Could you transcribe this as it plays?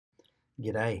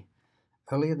G'day.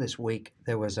 Earlier this week,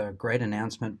 there was a great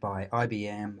announcement by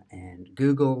IBM and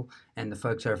Google and the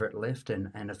folks over at Lyft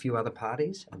and a few other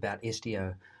parties about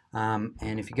Istio.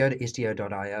 And if you go to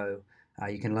istio.io,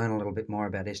 you can learn a little bit more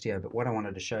about Istio. But what I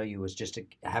wanted to show you was just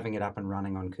having it up and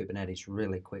running on Kubernetes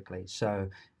really quickly. So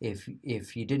if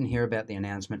you didn't hear about the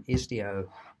announcement, Istio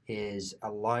is a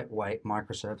lightweight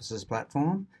microservices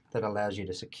platform that allows you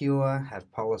to secure, have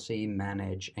policy,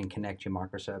 manage, and connect your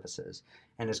microservices.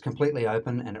 And it's completely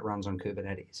open and it runs on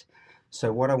Kubernetes.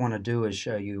 So what I want to do is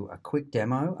show you a quick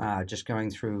demo, just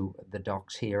going through the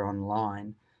docs here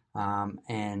online,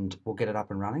 and we'll get it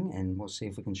up and running and we'll see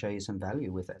if we can show you some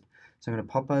value with it. So I'm going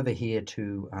to pop over here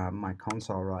to my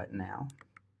console right now.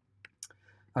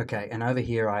 Okay, and over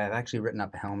here I have actually written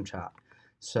up a Helm chart.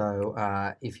 So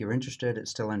if you're interested,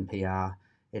 it's still in PR.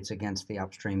 It's against the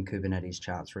upstream Kubernetes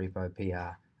charts repo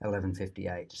PR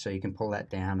 1158. So you can pull that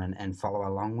down and follow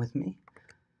along with me.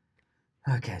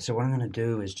 Okay, so what I'm going to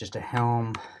do is just a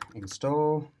Helm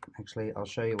install. Actually, I'll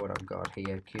show you what I've got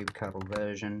here, kubectl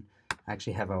version. I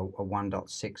actually have a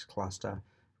 1.6 cluster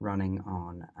running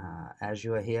on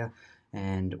Azure here,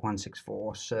 and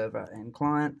 164 server and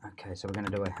client. Okay, so we're going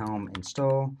to do a Helm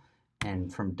install,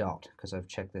 and from dot, because I've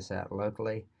checked this out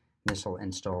locally, this will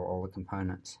install all the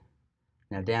components.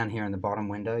 Now down here in the bottom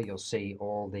window, you'll see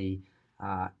all the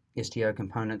Istio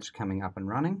components coming up and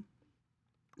running.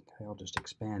 Okay, I'll just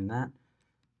expand that.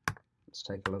 Let's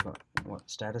take a look at what the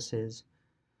status is.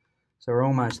 So we're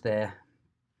almost there.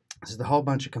 This is the whole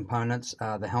bunch of components.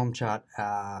 The Helm chart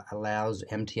allows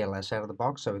MTLS out of the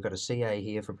box. So we've got a CA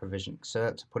here for provisioning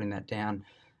certs, putting that down,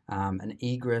 an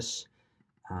egress,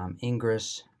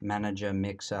 ingress, manager,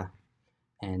 mixer,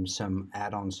 and some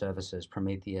add-on services,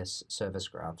 Prometheus, Service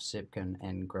Graph, Zipkin,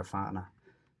 and Grafana.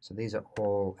 So these are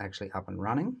all actually up and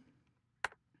running.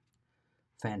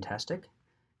 Fantastic.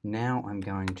 Now I'm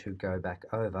going to go back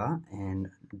over and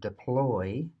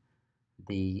deploy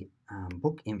the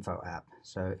book info app.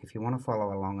 So if you want to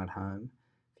follow along at home,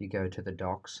 if you go to the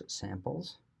docs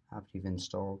samples after you've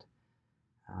installed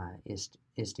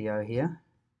Istio here,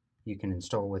 you can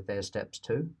install with their steps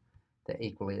too. They're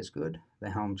equally as good.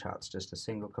 The Helm chart's just a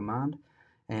single command.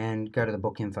 And go to the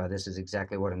book info. This is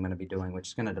exactly what I'm going to be doing, which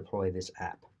is going to deploy this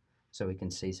app so we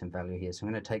can see some value here. So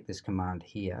I'm going to take this command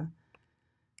here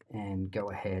and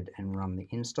go ahead and run the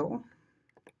install.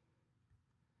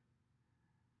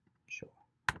 Sure.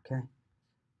 Okay,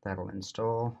 that'll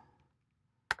install.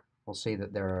 We'll see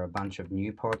that there are a bunch of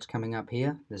new pods coming up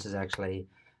here. This is actually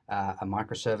a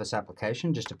microservice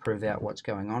application just to prove out what's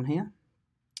going on here.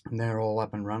 And they're all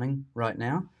up and running right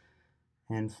now.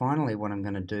 And finally, what I'm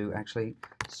going to do actually,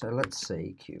 so let's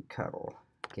see, kubectl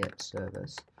get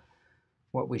service.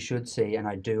 What we should see, and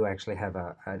I do actually have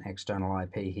an external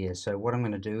IP here, so what I'm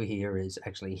going to do here is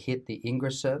actually hit the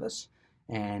ingress service,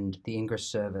 and the ingress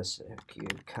service,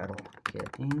 kubectl get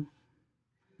in,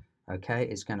 okay,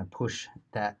 is going to push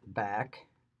that back.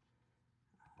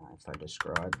 If I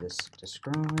describe this,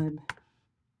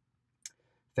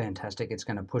 fantastic, it's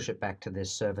going to push it back to this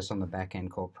service on the back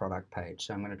end called product page.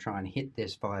 So I'm going to try and hit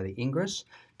this via the ingress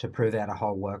to prove out a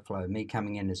whole workflow, me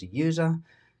coming in as a user,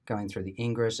 going through the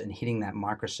ingress and hitting that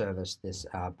microservice, this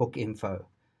book info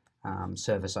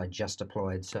service I just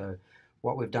deployed. So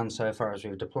what we've done so far is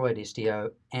we've deployed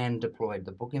Istio and deployed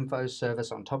the book info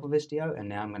service on top of Istio, and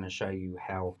now I'm going to show you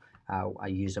how a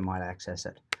user might access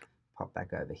it. Pop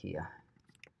back over here.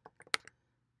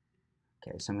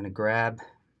 Okay, so I'm going to grab,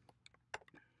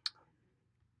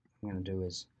 what I'm going to do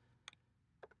is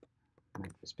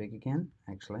make this big again.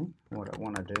 Actually, what I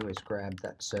want to do is grab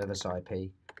that service IP.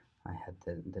 I had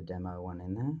the demo one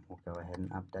in there. We'll go ahead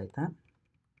and update that.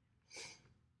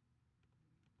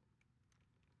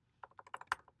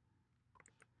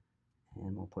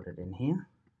 And we'll put it in here.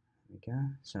 There we go.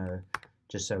 So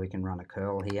just so we can run a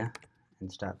curl here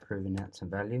and start proving out some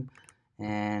value.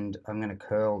 And I'm going to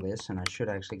curl this, and I should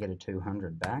actually get a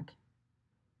 200 back.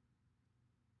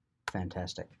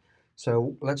 Fantastic.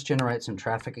 So let's generate some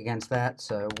traffic against that.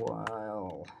 So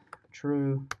while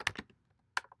true,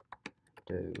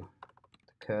 do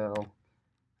the curl,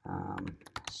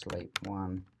 sleep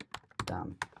 1,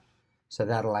 done. So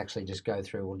that'll actually just go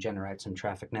through, we'll generate some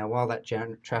traffic. Now while that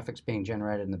traffic's being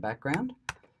generated in the background,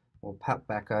 we'll pop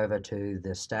back over to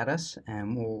the status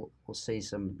and we'll see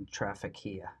some traffic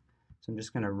here. So I'm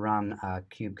just going to run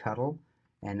kubectl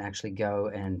and actually go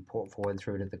and port forward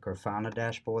through to the Grafana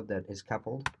dashboard that is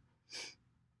coupled.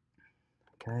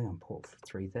 Okay, on port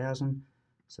 3000.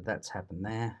 So that's happened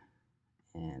there.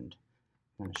 And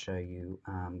I'm going to show you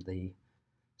the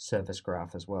service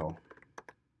graph as well.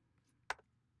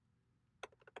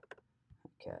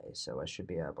 Okay, so I should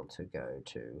be able to go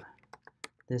to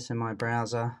this in my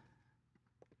browser.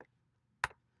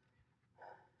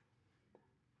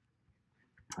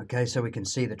 Okay, so we can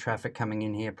see the traffic coming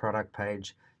in here, product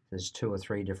page. There's 2 or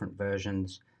 3 different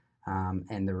versions,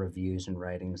 and the reviews and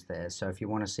ratings there. So if you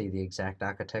want to see the exact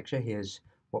architecture, here's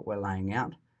what we're laying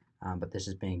out, but this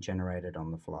is being generated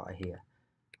on the fly here.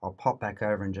 I'll pop back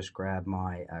over and just grab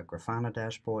my Grafana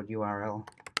dashboard URL,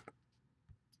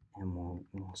 and we'll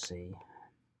see.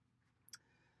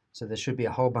 So there should be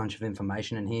a whole bunch of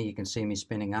information in here. You can see me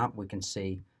spinning up. We can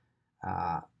see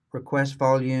request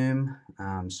volume,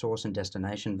 source and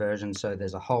destination version. So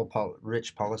there's a whole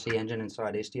rich policy engine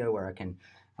inside Istio where I can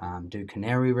do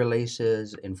canary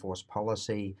releases, enforce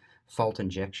policy, fault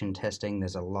injection testing.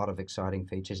 There's a lot of exciting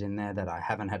features in there that I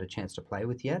haven't had a chance to play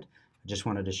with yet. I just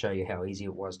wanted to show you how easy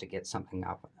it was to get something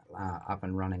up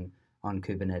and running on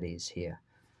Kubernetes here.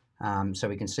 So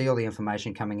we can see all the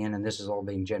information coming in, and this is all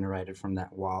being generated from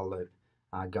that while loop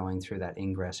going through that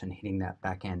ingress and hitting that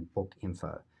backend book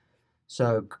info.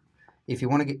 So if you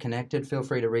want to get connected, feel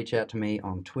free to reach out to me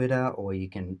on Twitter, or you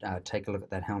can take a look at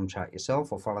that Helm chart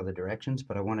yourself or follow the directions.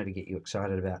 But I wanted to get you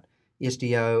excited about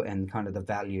Istio and kind of the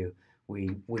value.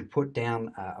 We put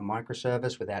down a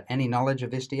microservice without any knowledge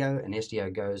of Istio, and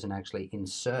Istio goes and actually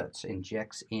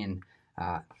injects in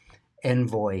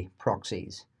Envoy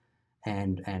proxies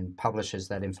and publishes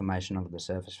that information onto the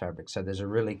Surface Fabric. So there's a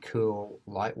really cool,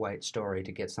 lightweight story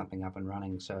to get something up and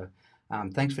running. So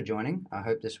thanks for joining. I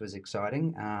hope this was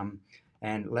exciting.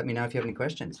 And let me know if you have any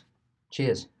questions.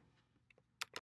 Cheers.